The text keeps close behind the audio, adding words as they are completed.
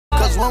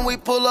when we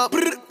pull up.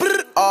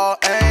 All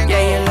angles.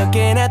 Yeah, you're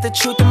looking at the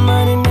truth, the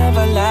money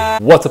never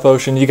lies. What's up,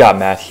 Ocean? You got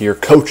Matt here,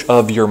 coach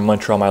of your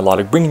Montreal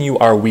Milotic, bringing you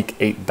our Week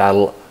 8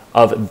 battle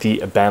of the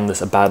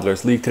BANLIST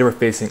Battlers League. Today we're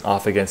facing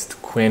off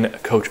against Quinn,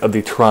 coach of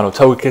the Toronto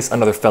Togekiss,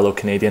 another fellow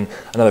Canadian,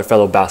 another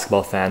fellow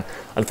basketball fan.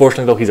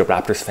 Unfortunately, though, he's a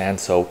Raptors fan,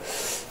 so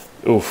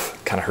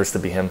oof, kind of hurts to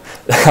be him.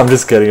 I'm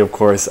just kidding, of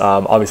course.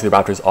 Obviously, the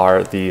Raptors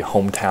are the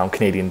hometown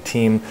Canadian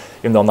team.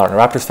 Even though I'm not a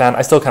Raptors fan,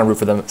 I still kind of root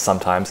for them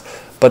sometimes.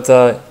 But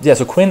yeah,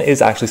 so Quinn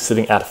is actually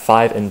sitting at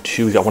 5-2.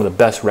 He's got one of the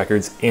best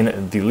records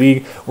in the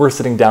league. We're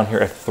sitting down here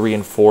at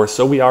 3-4,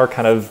 so we are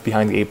kind of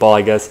behind the 8 ball,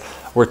 I guess.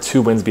 We're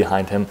 2 wins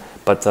behind him,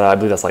 but I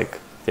believe that's like,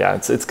 yeah,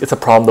 it's a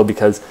problem though,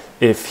 because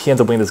if he ends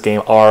up winning this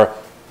game, our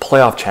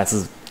playoff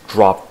chances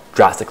drop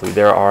drastically.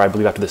 There are, I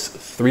believe, after this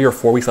 3 or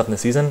 4 weeks left in the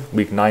season,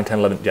 week 9, 10,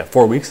 11, yeah,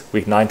 4 weeks,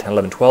 week 9, 10,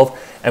 11,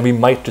 12, and we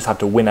might just have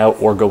to win out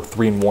or go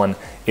 3-1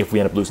 if we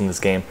end up losing this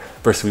game.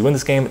 Versus if we win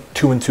this game,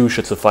 2-2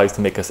 should suffice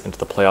to make us into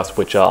the playoffs,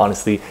 which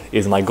honestly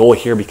is my goal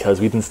here because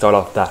we didn't start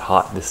off that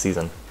hot this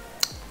season.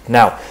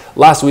 Now,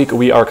 last week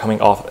we are coming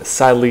off,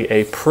 sadly,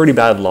 a pretty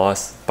bad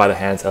loss by the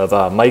hands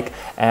of Mike,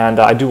 and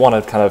I do want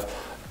to kind of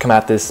come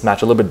at this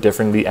match a little bit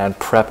differently and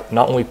prep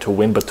not only to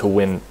win, but to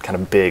win kind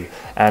of big.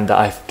 And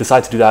I've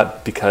decided to do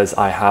that because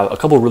I have a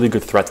couple of really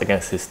good threats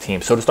against his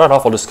team. So to start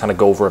off, I'll just kind of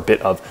go over a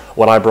bit of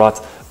what I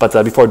brought. But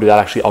before I do that,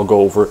 actually, I'll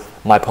go over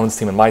my opponent's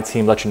team and my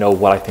team, let you know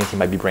what I think he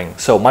might be bringing.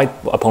 So my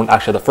opponent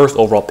actually had the first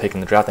overall pick in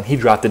the draft, and he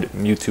drafted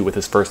Mewtwo with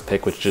his first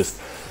pick, which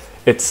just,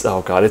 it's,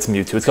 oh god, it's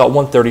Mewtwo. It's got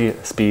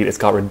 130 speed, it's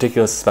got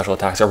ridiculous special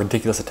attacks, it's got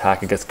ridiculous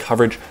attack, it gets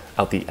coverage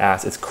out the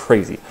ass, it's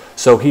crazy.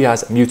 So he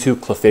has Mewtwo,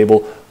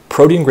 Clefable,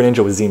 Protean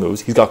Greninja with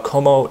Z-moves. He's got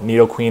Como,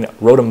 Nidoqueen,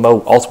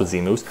 Rotom-Mo also with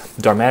Z-moves,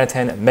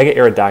 Darmanitan, Mega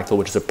Aerodactyl,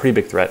 which is a pretty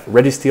big threat,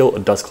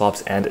 Registeel,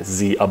 Dusclops, and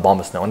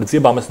Z-Abomasnow. And the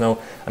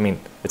Z-Abomasnow, I mean,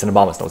 it's an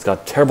Abomasnow. It's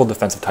got terrible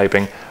defensive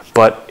typing,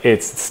 but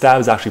its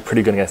stab is actually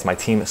pretty good against my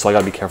team, so I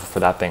gotta be careful for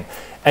that thing.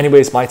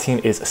 Anyways, my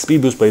team is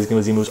Speed Boost Blaziken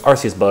with Z-moves,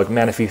 Arceus Bug,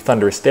 Manaphy,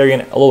 Thundurus-T,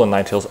 Alolan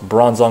Ninetales,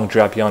 Bronzong,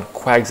 Drapion,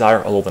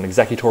 Quagsire, Alolan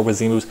Exeggutor with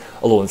Z-moves,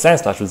 Alolan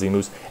Sandslash with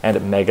Z-moves,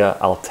 and Mega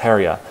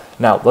Altaria.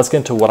 Now, let's get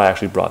into what I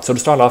actually brought. So to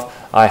start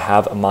off, I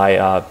have my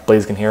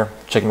Blaziken here,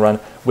 Chicken Run,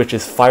 which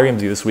is Fire MD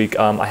this week.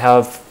 I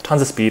have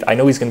tons of speed. I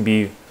know he's going to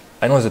be,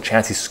 I know there's a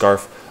chance he's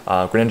Scarf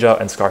Greninja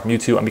and Scarf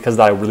Mewtwo, and because of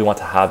that, I really want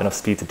to have enough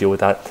speed to deal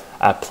with that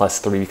at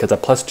 +3, because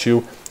at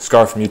 +2,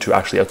 Scarf Mewtwo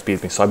actually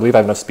outspeeds me. So I believe I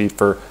have enough speed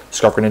for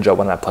Scarf Greninja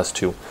when I'm at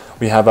 +2.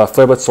 We have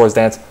Flare Blitz, Swords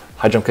Dance,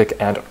 High Jump Kick,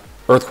 and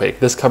Earthquake.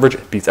 This coverage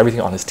beats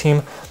everything on his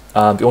team.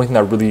 The only thing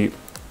that really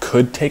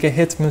could take a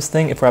hit from this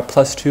thing, if we're at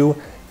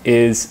 +2,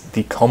 is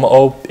the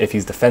Como if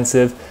he's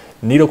defensive,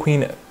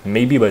 Nidoqueen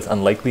maybe, but it's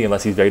unlikely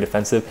unless he's very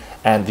defensive,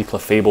 and the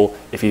Clefable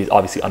if he's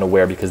obviously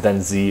unaware, because then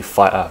Z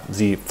Flare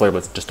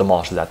Blitz just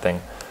demolishes that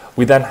thing.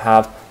 We then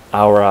have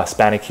our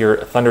Spanic here,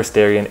 Thundurus-T.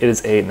 It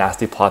is a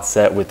nasty plot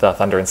set with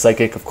Thunder and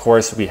Psychic. Of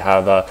course, we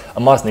have a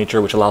Modest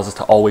Nature, which allows us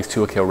to always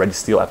 2 KO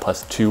Registeel at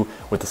 +2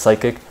 with the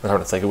Psychic,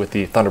 with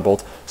the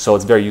Thunderbolt. So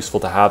it's very useful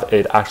to have.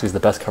 It actually is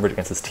the best coverage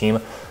against his team.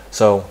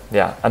 So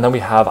yeah, and then we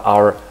have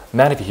our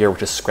Manaphy here,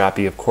 which is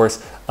Scrappy, of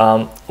course.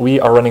 We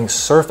are running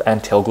Surf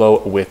and Tail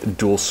Glow with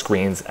dual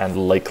screens and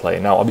Light Clay.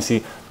 Now,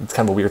 obviously, it's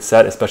kind of a weird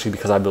set, especially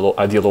because I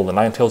deal all the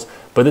Ninetales,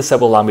 but this set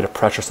will allow me to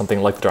pressure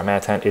something like the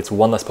Darmanitan. It's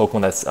one less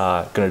Pokemon that's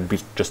going to be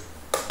just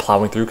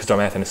plowing through, because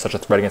Darmanitan is such a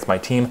threat against my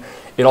team.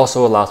 It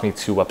also allows me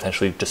to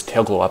potentially just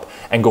Tail Glow up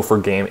and go for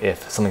a game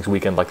if something's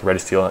weakened, like the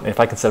Registeel. And if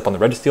I can set up on the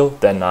Registeel,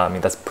 then I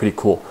mean, that's pretty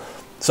cool.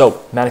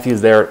 So Manaphy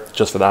is there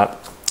just for that.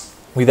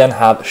 We then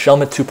have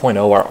Shelmet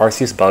 2.0, our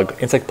Arceus Bug,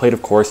 Insect Plate,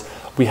 of course.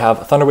 We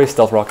have Thunder Wave,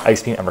 Stealth Rock,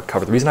 Ice Beam, and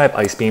Recover. The reason I have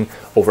Ice Beam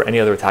over any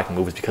other attacking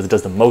move is because it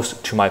does the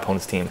most to my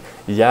opponent's team.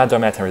 Yeah,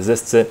 Darmanitan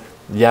resists it.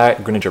 Yeah,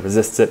 Greninja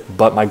resists it,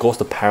 but my goal is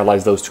to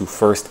paralyze those two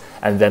first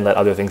and then let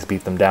other things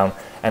beat them down.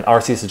 And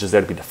Arceus is just there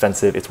to be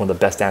defensive. It's one of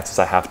the best answers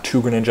I have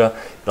to Greninja.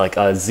 Like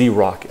a Z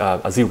Rock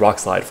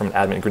Slide from an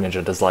Adamant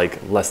Greninja does like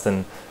less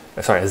than,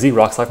 sorry, a Z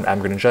Rock Slide from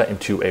Adamant Greninja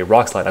into a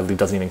Rock Slide, I believe,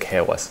 doesn't even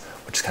KO us,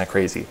 which is kind of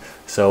crazy.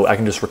 So I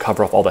can just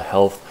recover off all the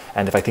health,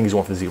 and if I think he's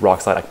going for the Z Rock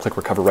Slide, I click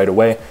Recover right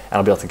away, and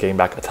I'll be able to gain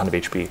back a ton of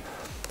HP.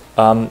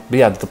 But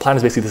yeah, the plan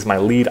is basically, this is my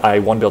lead. I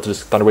want to be able to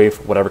just Thunder Wave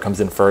whatever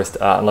comes in first,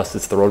 unless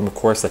it's the Rotom, of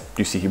course, that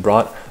you see he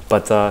brought.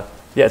 But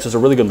yeah, it's just a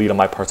really good lead on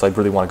my part, so I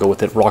really want to go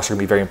with it. Rocks are going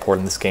to be very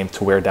important in this game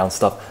to wear down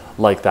stuff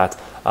like that.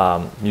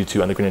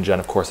 Mewtwo and the Greninja,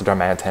 and of course the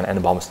Darmanitan and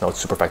the Abomasnow, it's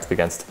super effective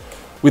against.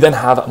 We then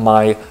have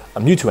my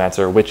Mewtwo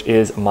answer, which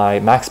is my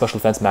max special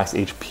defense, max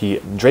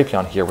HP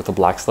Drapion here with the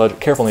Black Sludge.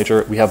 Careful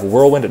Nature. We have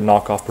Whirlwind,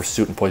 Knockoff,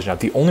 Pursuit, and Poison. Now,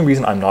 the only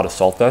reason I'm not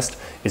Assault Vest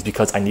is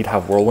because I need to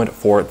have Whirlwind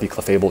for the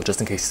Clefable,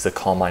 just in case it's a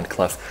Calm Mind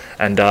Clef.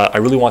 And I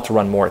really want to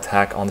run more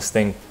attack on this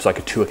thing so I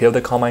could 2-KO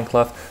the Calm Mind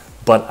Clef,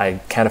 but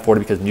I can't afford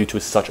it because Mewtwo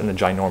is such a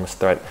ginormous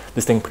threat.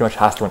 This thing pretty much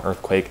has to run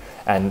Earthquake,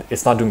 and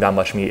it's not doing that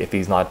much to me if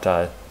he's not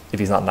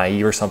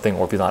naive or something,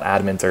 or if he's not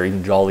adamant or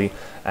even jolly,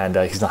 and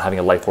he's not having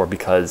a Life Orb,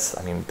 because,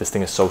 I mean, this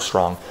thing is so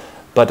strong.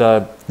 But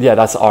yeah,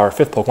 that's our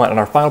 5th Pokemon, and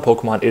our final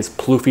Pokemon is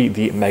Ploofy,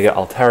 the Mega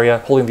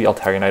Altaria, holding the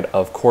Altaria Knight,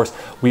 of course.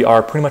 We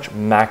are pretty much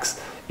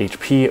max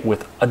HP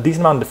with a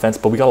decent amount of defense,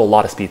 but we got a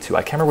lot of speed too.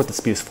 I can't remember what the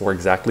speed is for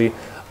exactly.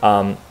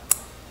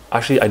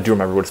 Actually, I do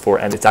remember what it's for,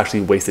 and it's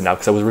actually wasted now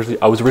because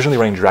I was originally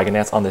running Dragon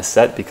Dance on this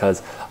set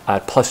because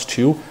at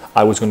 +2,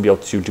 I was going to be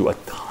able to do a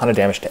ton of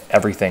damage to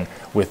everything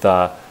with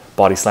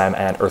Body Slam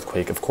and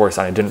Earthquake, of course,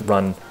 and I didn't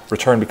run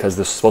Return because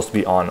this was supposed to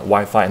be on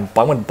Wi-Fi, and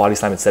I went Body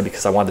Slam instead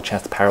because I wanted the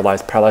chance to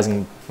paralyze.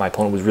 Paralyzing my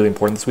opponent was really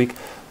important this week,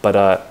 but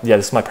yeah,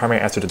 this is my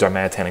primary answer to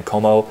Darmanitan and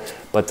Como,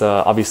 but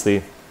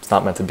obviously it's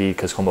not meant to be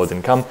because Como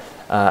didn't come.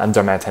 And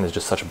Darmanitan is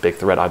just such a big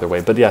threat either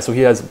way. But yeah, so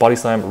he has Body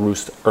Slam,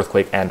 Roost,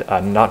 Earthquake, and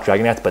not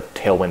Dragon Dance, but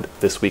Tailwind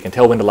this week. And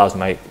Tailwind allows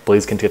my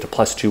Blaziken to get to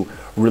 +2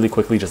 really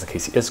quickly, just in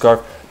case he is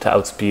Scarf, to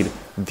outspeed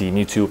the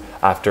Mewtwo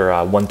after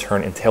one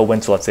turn in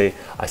Tailwind. So let's say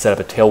I set up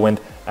a Tailwind,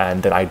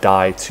 and then I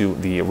die to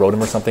the Rotom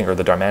or something, or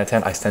the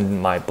Darmanitan. I send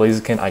in my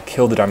Blaziken, I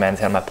kill the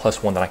Darmanitan, my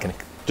 +1, then I can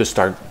just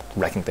start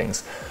wrecking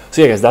things.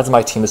 So yeah, guys, that's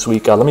my team this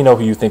week. Let me know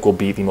who you think will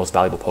be the most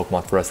valuable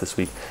Pokemon for us this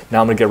week. Now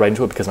I'm going to get right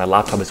into it because my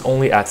laptop is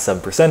only at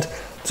 7%.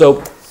 So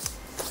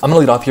I'm going to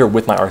lead off here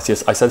with my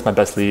Arceus. I said it's my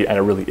best lead, and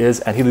it really is.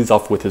 And he leads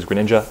off with his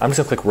Greninja. I'm just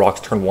going to click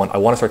Rocks turn 1. I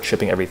want to start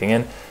chipping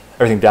everything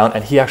down,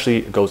 and he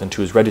actually goes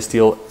into his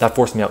Registeel. That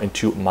forced me out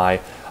into my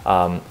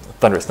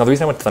Thundurus. Now, the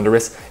reason I went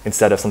Thundurus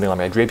instead of something like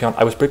my Drapion,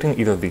 I was predicting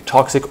either the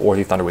Toxic or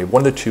the Thunder Wave.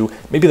 One of the two,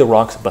 maybe the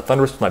Rocks, but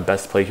Thundurus was my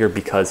best play here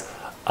because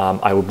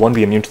I would, 1,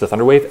 be immune to the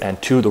Thunder Wave, and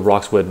 2, the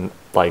Rocks would,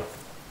 like,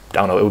 I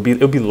don't know,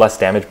 it would be less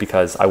damage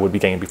because I would be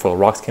getting it before the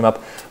Rocks came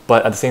up.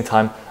 But at the same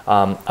time,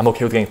 I'm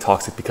okay with getting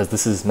Toxic because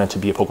this is meant to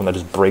be a Pokemon that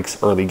just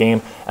breaks early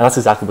game, and that's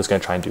exactly what it's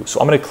going to try and do. So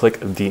I'm going to click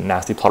the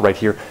Nasty Plot right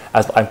here,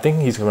 as I'm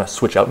thinking he's going to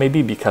switch out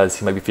maybe because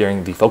he might be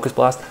fearing the Focus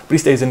Blast, but he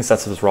stays in, he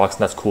sets up his Rocks,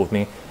 and that's cool with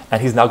me.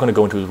 And he's now going to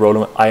go into his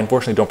Rotom. I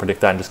unfortunately don't predict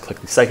that and just click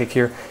the Psychic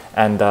here,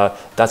 and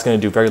that's going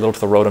to do very little to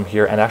the Rotom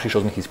here, and it actually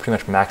shows me he's pretty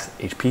much max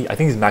HP. I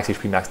think he's max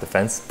HP, max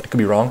defense. I could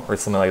be wrong, or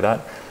something like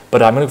that.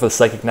 But I'm going to go for the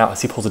Psychic now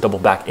as he pulls a double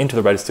back into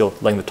the Registeel,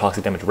 letting the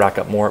Toxic damage rack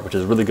up more, which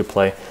is a really good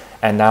play.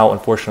 And now,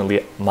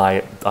 unfortunately,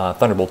 my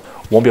Thunderbolt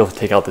won't be able to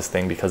take out this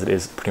thing because it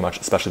is pretty much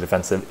especially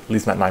defensive. At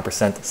least I'm at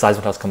 9%.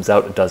 Seismic Toss comes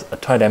out, it does a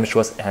ton of damage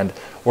to us, and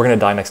we're going to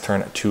die next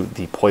turn to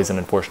the Poison,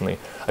 unfortunately.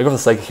 I go for the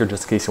Psychic here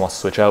just in case he wants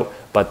to switch out,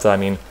 but I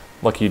mean,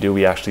 what can you do?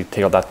 We actually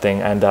take out that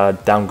thing, and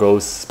down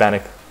goes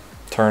Spanic.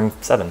 Turn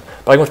 7.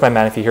 But I go with my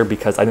Manaphy here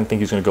because I didn't think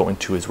he was going to go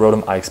into his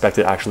Rotom. I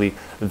expected actually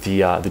the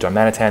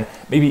Darmanitan,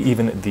 maybe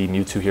even the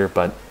Mewtwo here,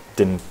 but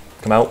didn't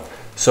come out.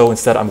 So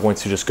instead I'm going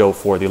to just go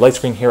for the Light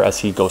Screen here as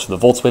he goes for the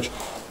Volt Switch,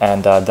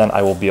 and then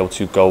I will be able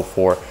to go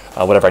for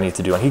whatever I need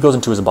to do. And he goes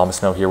into his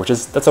Abomasnow here,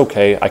 that's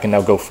okay. I can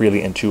now go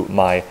freely into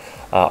my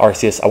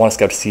Arceus. I want to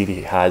scout to see if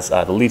he has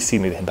the Leaf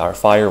Seed, maybe the Empower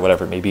Fire,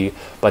 whatever it may be.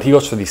 But he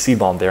goes for the Seed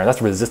Bomb there, and that's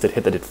a resisted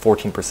hit that did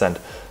 14%.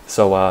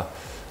 So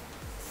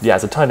yeah,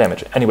 it's a ton of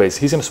damage. Anyways,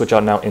 he's going to switch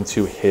out now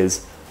into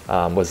his,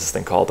 what's this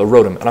thing called? The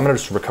Rotom. And I'm going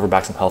to just recover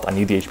back some health. I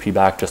need the HP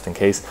back just in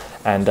case.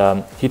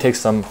 And he takes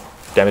some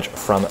damage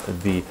from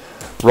the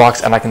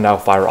Rocks, and I can now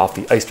fire off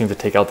the Ice Beam to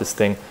take out this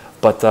thing.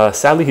 But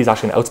sadly, he's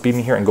actually going to outspeed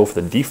me here and go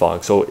for the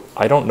Defog. So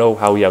I don't know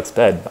how he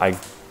outsped. I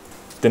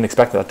didn't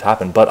expect that to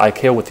happen, but I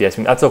KO with the Ice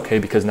Beam. That's okay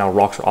because now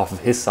Rocks are off of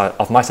his side,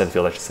 off my side of the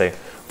field, I should say,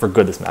 for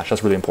good this match.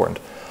 That's really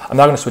important. I'm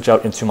now going to switch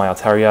out into my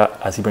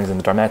Altaria as he brings in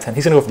the Darmanitan.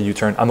 He's going to go for the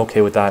U-turn. I'm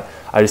okay with that.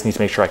 I just need to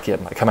make sure I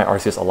keep my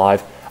Arceus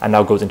alive, and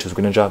now goes into his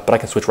Greninja, but I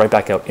can switch right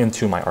back out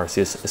into my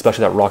Arceus,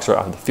 especially that Rocks are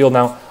out of the field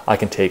now. I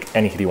can take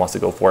any hit he wants to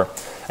go for.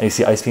 And you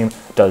see Ice Beam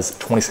does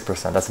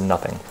 26%. That's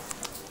nothing.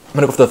 I'm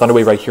going to go for the Thunder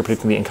Wave right here,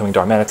 predicting the incoming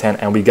Darmanitan,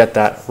 and we get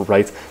that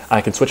right.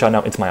 I can switch out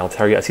now into my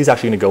Altaria as he's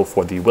actually going to go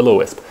for the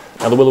Will-O-Wisp.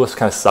 Now the Will-O-Wisp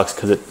kind of sucks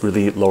because it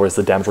really lowers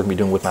the damage we're going to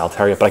be doing with my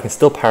Altaria, but I can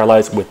still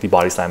paralyze with the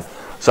Body Slam.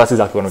 So that's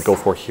exactly what I'm going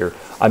to go for here.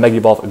 I Mega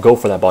Evolve, go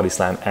for that Body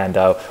Slam, and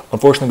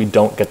unfortunately we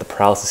don't get the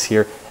paralysis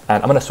here.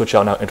 And I'm going to switch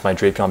out now into my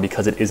Drapion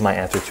because it is my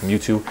answer to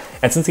Mewtwo.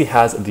 And since he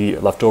has the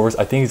leftovers,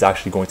 I think he's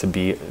actually going to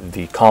be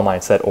the Calm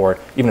Mind set or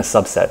even a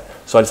subset.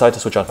 So I decided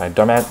to switch out my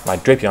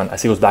Drapion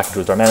as he goes back into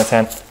his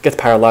Darmanitan, gets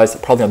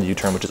paralyzed, probably on the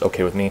U-turn, which is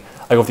okay with me.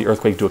 I go with the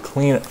Earthquake, do a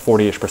clean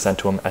 40-ish%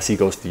 to him as he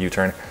goes to the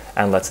U-turn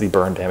and lets the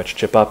burn damage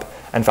chip up,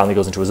 and finally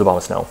goes into his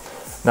Abomasnow.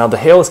 Now the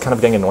Hail is kind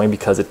of getting annoying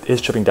because it is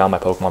chipping down my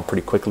Pokemon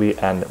pretty quickly,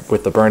 and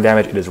with the burn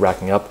damage it is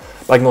racking up.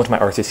 But I can go into my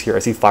Arceus here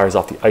as he fires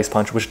off the Ice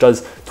Punch, which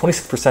does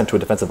 26% to a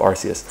defensive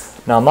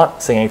Arceus. Now I'm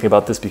not saying anything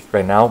about this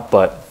right now,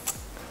 but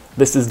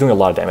this is doing a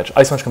lot of damage.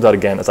 Ice Punch comes out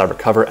again as I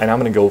recover, and I'm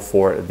going to go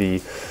for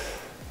the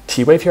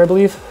T-Wave here, I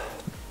believe.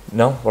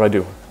 No, what do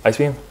I do? Ice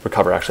Beam?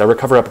 Recover, actually. I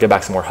recover up, get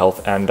back some more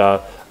health, and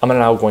I'm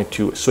now going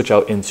to switch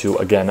out into,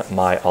 again,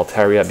 my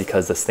Altaria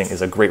because this thing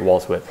is a great wall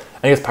to it.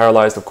 And he gets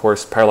paralyzed, of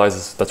course.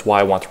 Paralyzes, that's why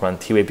I want to run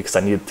T-Wave, because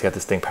I needed to get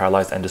this thing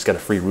paralyzed and just get a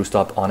free Roost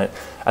up on it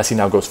as he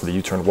now goes for the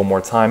U-turn one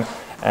more time.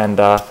 And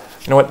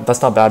you know what?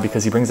 That's not bad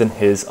because he brings in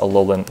his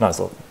Alolan, not his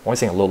Alolan, why am I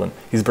saying Alolan?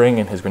 He's bringing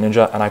in his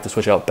Greninja, and I have to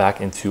switch out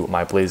back into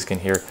my Blaziken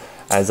here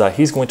as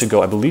he's going to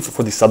go, I believe,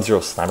 for the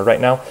Sub-Zero Slammer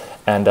right now.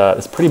 And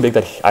it's pretty big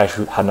that I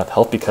actually had enough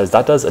health, because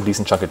that does a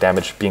decent chunk of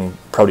damage, being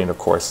Protein, of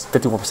course.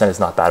 54% is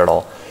not bad at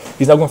all.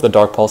 He's now going for the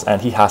Dark Pulse,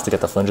 and he has to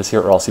get the flinches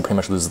here, or else he pretty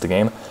much loses the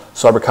game.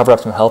 So I recover up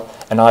some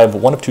health, and now I have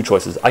one of two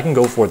choices. I can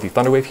go for the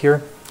Thunder Wave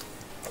here,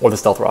 or the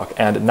Stealth Rock.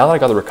 And now that I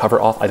got the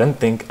recover off, I didn't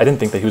think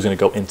that he was going to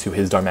go into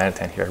his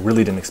Darmanitan here. I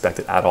really didn't expect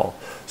it at all.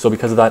 So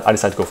because of that, I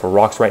decided to go for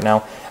Rocks right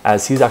now,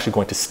 as he's actually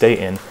going to stay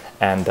in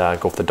and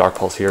go for the Dark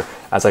Pulse here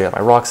as I get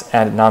my Rocks.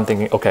 And now I'm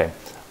thinking, okay,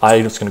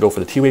 I'm just going to go for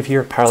the T-Wave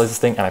here, paralyze this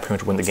thing, and I pretty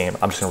much win the game.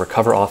 I'm just going to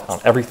recover off on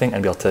everything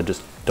and be able to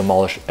just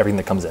demolish everything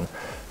that comes in.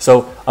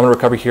 So I'm going to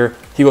recover here.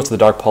 He goes to the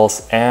Dark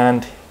Pulse,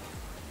 and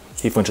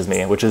he flinches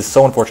me, which is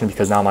so unfortunate,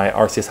 because now my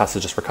Arceus has to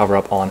just recover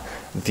up on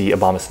the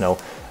Abomasnow.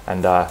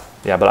 And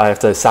yeah, but I have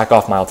to sack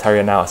off my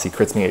Altaria now as he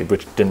crits me,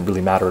 which didn't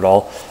really matter at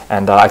all.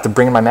 And I have to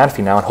bring in my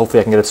Manaphy now, and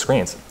hopefully I can get its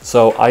screens.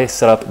 So I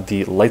set up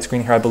the light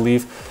screen here, I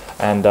believe,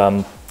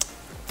 and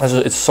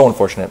it's so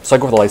unfortunate. So I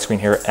go for the light screen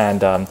here,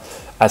 and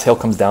as Hail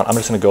comes down, I'm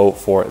just going to go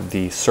for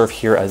the Surf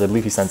here, as I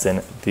believe he sends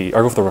in the,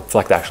 or go for the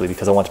Reflect actually,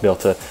 because I want to be able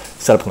to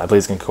set up my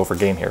Blaziken and go for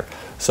game here.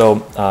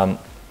 So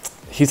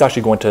he's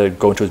actually going to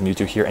go into his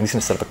Mewtwo here, and he's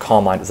going to set up a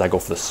Calm Mind as I go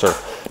for the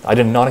Surf. I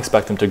did not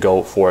expect him to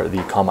go for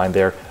the Calm Mind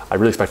there. I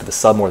really expected the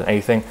sub more than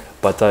anything,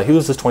 but he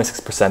loses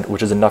 26%,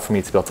 which is enough for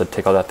me to be able to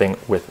take out that thing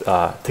with, take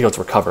out its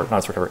Recover, not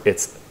its Recover,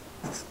 its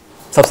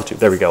Substitute.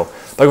 There we go.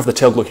 But I go for the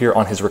Tail Glow here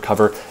on his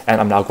Recover, and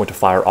I'm now going to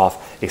fire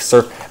off a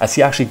Surf, as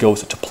he actually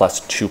goes to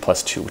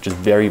 +2/+2, which is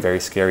very, very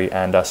scary.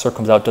 And Surf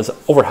comes out, does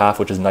over half,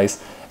 which is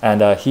nice,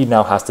 and he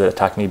now has to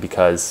attack me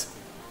because,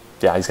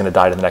 yeah, he's going to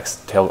die to the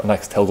next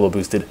Tail Glow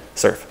boosted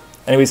Surf.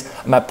 Anyways,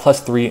 I'm at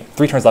 +3,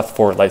 3 turns left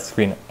for Light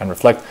Screen and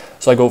Reflect,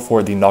 so I go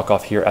for the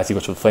knockoff here as he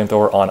goes for the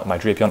Flamethrower on my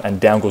Drapion, and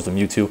down goes the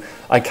Mewtwo.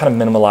 I kind of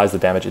minimized the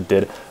damage it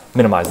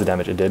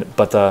did,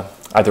 but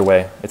either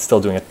way, it's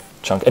still doing a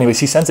chunk. Anyways,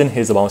 he sends in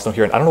his Abomasnow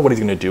here, and I don't know what he's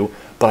going to do,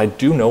 but I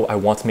do know I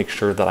want to make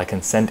sure that I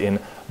can send in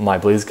my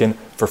Blaziken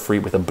for free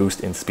with a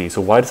boost in speed.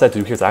 So what I decided to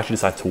do here is I actually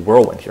decided to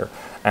Whirlwind here,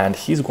 and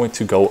he's going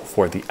to go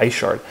for the Ice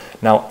Shard.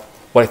 Now,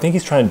 what I think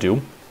he's trying to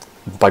do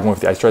by going for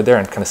the Ice Shard there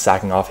and kind of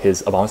sacking off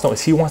his Abomasnow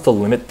is he wants to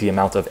limit the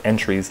amount of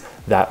entries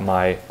that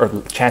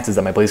chances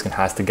that my Blaziken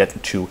has to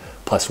get to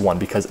 +1,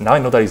 because now I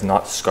know that he's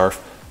not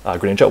Scarf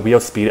Greninja. We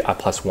outspeed it at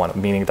 +1,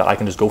 meaning that I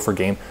can just go for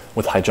game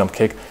with High Jump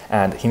Kick,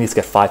 and he needs to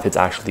get 5 hits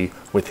actually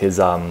with his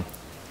Water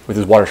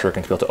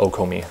Shuriken to be able to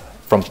OHKO me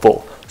from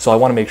full. So I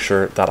want to make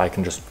sure that I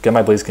can just get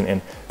my Blaziken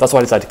in. That's why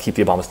I decided to keep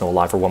the Abomasnow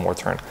alive for one more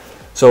turn.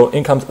 So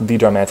in comes the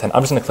Darmanitan.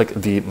 I'm just going to click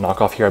the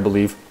knockoff here, I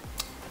believe.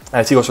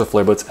 As he goes for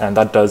Flare Blitz, and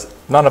that does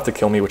not enough to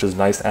kill me, which is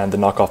nice, and the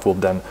knockoff will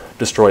then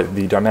destroy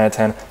the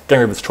Darmanitan. Getting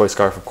rid of his Choice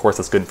Scarf, of course,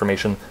 that's good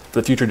information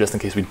for the future, just in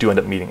case we do end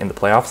up meeting in the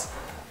playoffs.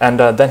 And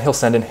then he'll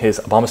send in his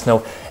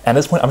Abomasnow, and at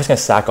this point, I'm just going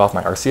to sack off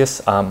my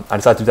Arceus. I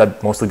decided to do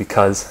that mostly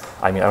because,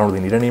 I mean, I don't really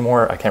need it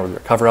anymore. I can't really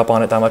recover up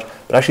on it that much,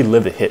 but I actually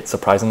lived a hit,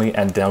 surprisingly,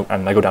 and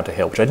I go down to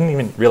Hail, which I didn't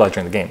even realize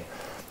during the game.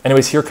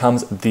 Anyways, here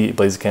comes the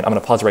Blaziken. I'm going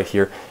to pause right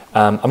here.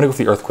 I'm going to go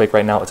for the Earthquake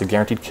right now. It's a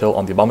guaranteed kill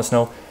on the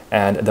Abomasnow,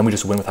 and then we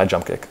just win with High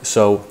Jump Kick.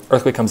 So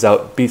Earthquake comes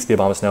out, beats the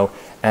Abomasnow,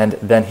 and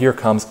then here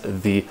comes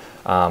the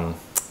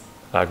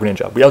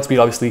Greninja. We outspeed,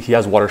 obviously. He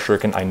has Water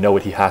Shuriken. I know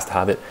it. He has to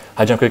have it.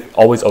 High Jump Kick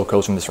always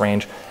OHKOs from this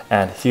range,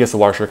 and he gets the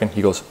Water Shuriken.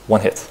 He goes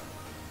 1 hit,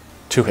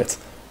 2 hits,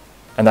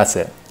 and that's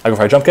it. I go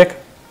for High Jump Kick,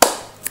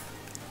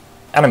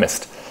 and I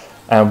missed.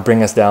 And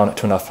bring us down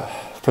to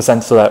enough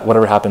percent so that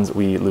whatever happens,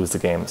 we lose the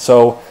game.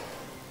 So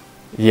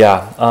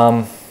yeah,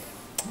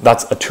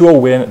 that's a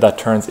 2-0 win that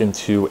turns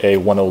into a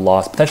 1-0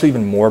 loss, potentially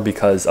even more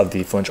because of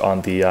the flinch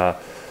on the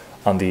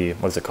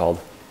what is it called,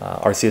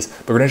 Arceus.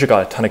 But Greninja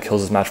got a ton of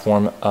kills this match for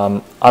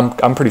him.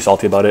 I'm pretty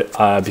salty about it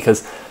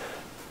because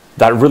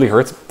that really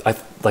hurts.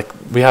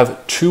 We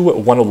have 2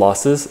 1-0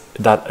 losses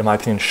that, in my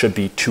opinion, should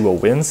be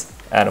 2-0 wins,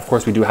 and of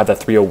course we do have that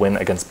 3-0 win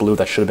against Blue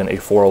that should have been a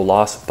 4-0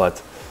 loss.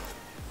 But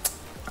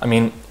I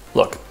mean,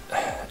 look,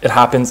 it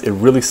happens. It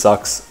really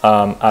sucks.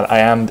 I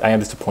am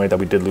disappointed that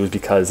we did lose,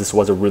 because this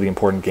was a really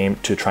important game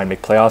to try and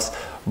make playoffs,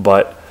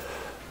 but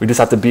we just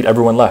have to beat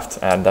everyone left,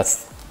 and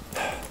that's,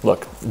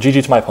 look,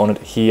 GG to my opponent.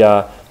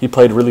 He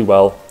played really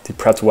well. He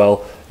prepped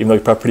well, even though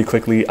he prepped pretty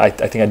quickly. I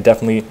think I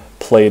definitely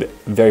played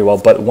very well,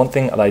 but one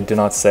thing that I did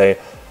not say,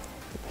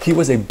 he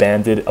was a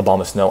banded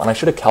Abomasnow, and I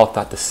should have calced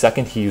that the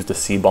second he used the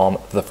C-Bomb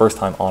for the first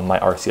time on my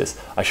Arceus.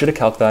 I should have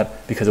calced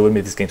that, because it would have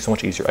made this game so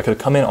much easier. I could have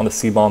come in on the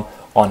C-Bomb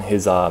on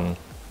his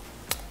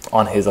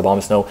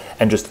Abomasnow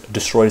and just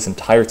destroyed his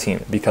entire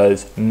team,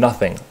 because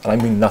nothing, and I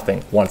mean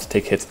nothing, wanted to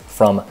take hits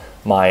from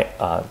my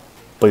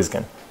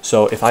Blaziken.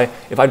 So if I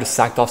just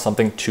sacked off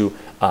something to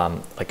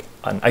like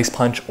an Ice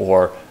Punch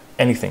or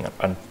anything,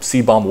 a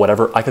C-Bomb,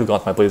 whatever, I could have gone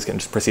to my Blaziken and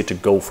just proceed to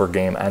go for a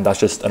game, and that's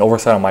just an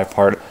oversight on my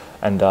part.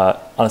 And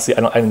honestly,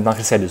 I'm not going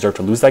to say I deserve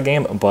to lose that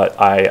game, but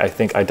I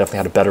think I definitely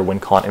had a better win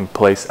con in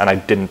place, and I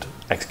didn't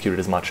execute it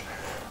as much.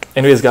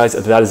 Anyways, guys,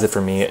 that is it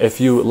for me.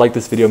 If you like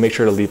this video, make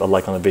sure to leave a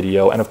like on the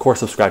video, and of course,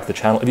 subscribe to the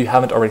channel. If you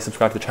haven't already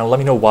subscribed to the channel, let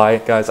me know why,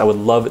 guys. I would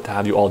love to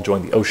have you all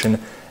join the Oshean.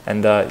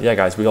 And yeah,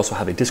 guys, we also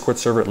have a Discord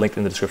server linked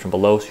in the description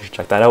below, so you should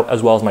check that out,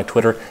 as well as my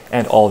Twitter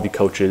and all of the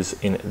coaches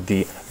in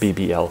the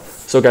BBL.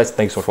 So guys,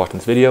 thanks so much for watching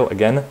this video.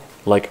 Again,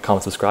 like,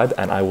 comment, subscribe,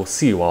 and I will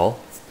see you all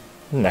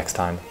next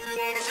time.